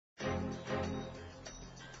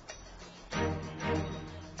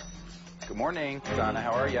Good morning, Donna.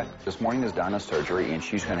 How are you? This morning is Donna's surgery, and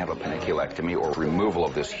she's going to have a paniculectomy, or removal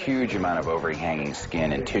of this huge amount of overhanging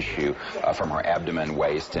skin and tissue from her abdomen,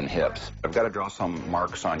 waist, and hips. I've got to draw some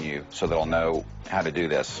marks on you so that I'll know how to do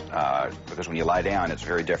this, because when you lie down, it's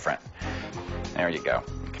very different. There you go.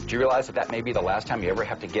 Do you realize that that may be the last time you ever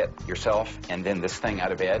have to get yourself and then this thing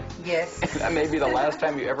out of bed? Yes. That may be the last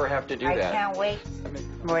time you ever have to do that. I can't wait.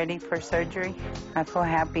 I'm ready for surgery. I feel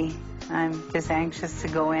happy. I'm just anxious to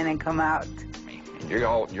go in and come out. You're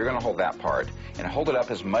going to hold that part and hold it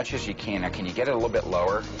up as much as you can. Now, can you get it a little bit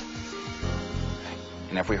lower?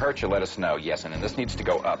 And if we hurt you, let us know. Yes, and then this needs to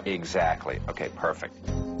go up. Exactly. Okay, perfect.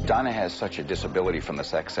 Donna has such a disability from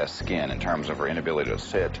this excess skin in terms of her inability to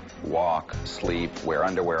sit, walk, sleep, wear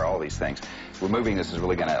underwear, all these things. Removing this is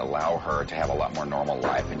really going to allow her to have a lot more normal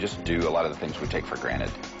life and just do a lot of the things we take for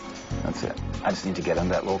granted. That's it. I just need to get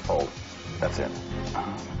under that little fold. That's it.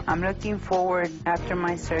 I'm looking forward after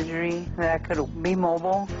my surgery that I could be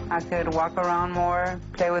mobile. I could walk around more,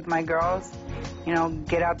 play with my girls, you know,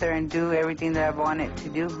 get out there and do everything that I've wanted to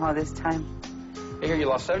do all this time. I hear you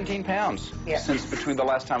lost 17 pounds since between the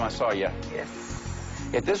last time I saw you. Yes.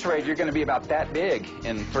 At this rate, you're going to be about that big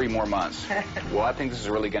in 3 more months. Well, I think this is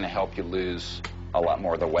really going to help you lose a lot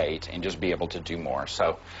more of the weight and just be able to do more.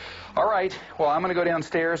 So, all right. Well, I'm going to go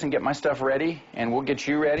downstairs and get my stuff ready, and we'll get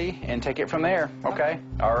you ready and take it from there, okay?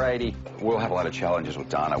 All righty. We'll have a lot of challenges with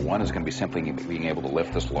Donna. One is going to be simply being able to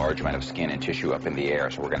lift this large amount of skin and tissue up in the air,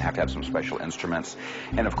 so we're going to have some special instruments.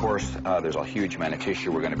 And, of course, there's a huge amount of tissue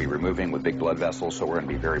we're going to be removing with big blood vessels, so we're going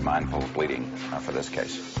to be very mindful of bleeding for this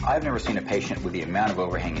case. I've never seen a patient with the amount of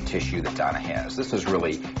overhanging tissue that Donna has. This is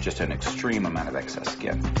really just an extreme amount of excess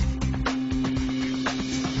skin.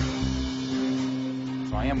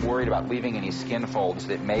 I am worried about leaving any skin folds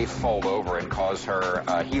that may fold over and cause her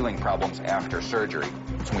healing problems after surgery.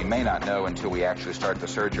 So we may not know until we actually start the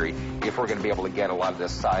surgery if we're going to be able to get a lot of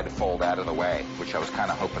this side fold out of the way, which I was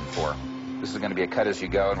kind of hoping for. This is going to be a cut as you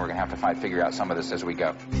go, and we're going to have to figure out some of this as we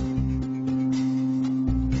go.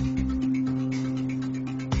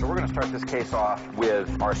 So we're going to start this case off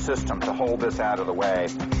with our system to hold this out of the way.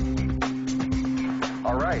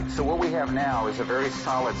 All right, so what we have now is a very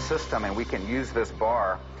solid system, and we can use this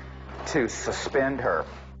bar to suspend her.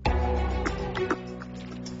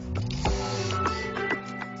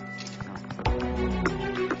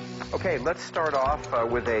 Okay, let's start off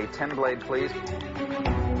with a 10-blade, please.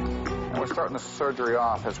 And we're starting the surgery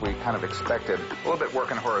off as we kind of expected, a little bit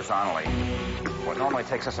working horizontally. What normally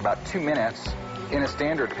takes us about 2 minutes in a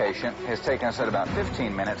standard patient has taken us at about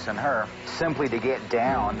 15 minutes in her, simply to get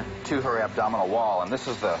down to her abdominal wall. And this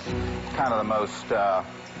is the kind of the most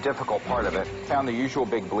difficult part of it. Found the usual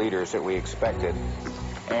big bleeders that we expected.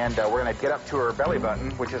 And we're going to get up to her belly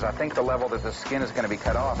button, which is, I think, the level that the skin is going to be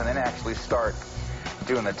cut off, and then actually start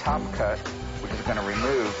doing the top cut, which is going to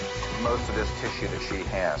remove most of this tissue that she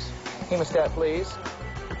has. Hemostat, please.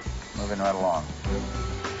 Moving right along.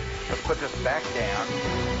 Let's put this back down.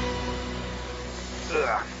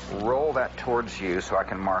 Ugh. Roll that towards you so I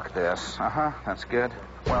can mark this. That's good.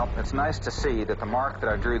 Well, it's nice to see that the mark that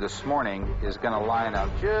I drew this morning is going to line up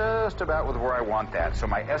just about with where I want that. So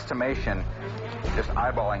my estimation, just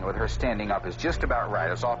eyeballing with her standing up, is just about right.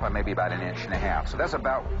 It's off by maybe about 1.5 inches. So that's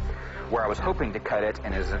about where I was hoping to cut it,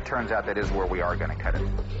 and as it turns out, that is where we are going to cut it.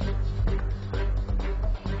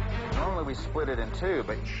 Normally we split it in two,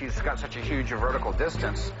 but she's got such a huge vertical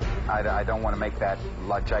distance, I don't want to make that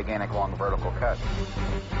gigantic long vertical cut.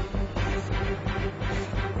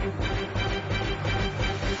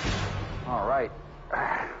 All right.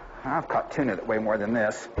 I've caught tuna that weigh more than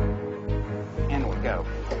this. In we go.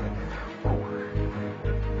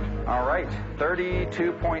 All right,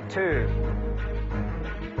 32.2.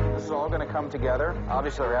 This is all going to come together.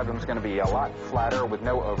 Obviously, her abdomen's going to be a lot flatter with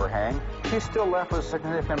no overhang. She's still left with a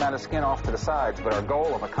significant amount of skin off to the sides, but our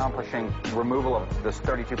goal of accomplishing removal of this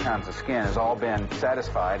 32 pounds of skin has all been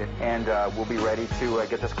satisfied, and we'll be ready to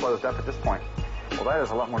get this closed up at this point. Well, that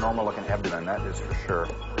is a lot more normal-looking abdomen, that is for sure.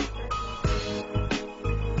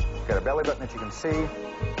 Got a belly button that you can see.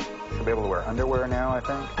 She'll be able to wear underwear now, I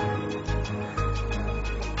think.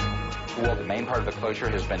 Well, the main part of the closure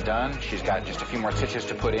has been done. She's got just a few more stitches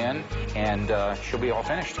to put in, and she'll be all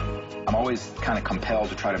finished. I'm always kind of compelled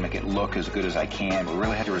to try to make it look as good as I can, but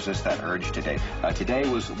really had to resist that urge today. Today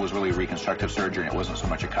was really a reconstructive surgery, and it wasn't so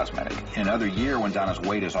much a cosmetic. In another year, when Donna's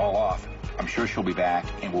weight is all off, I'm sure she'll be back,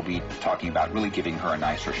 and we'll be talking about really giving her a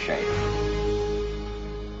nicer shape.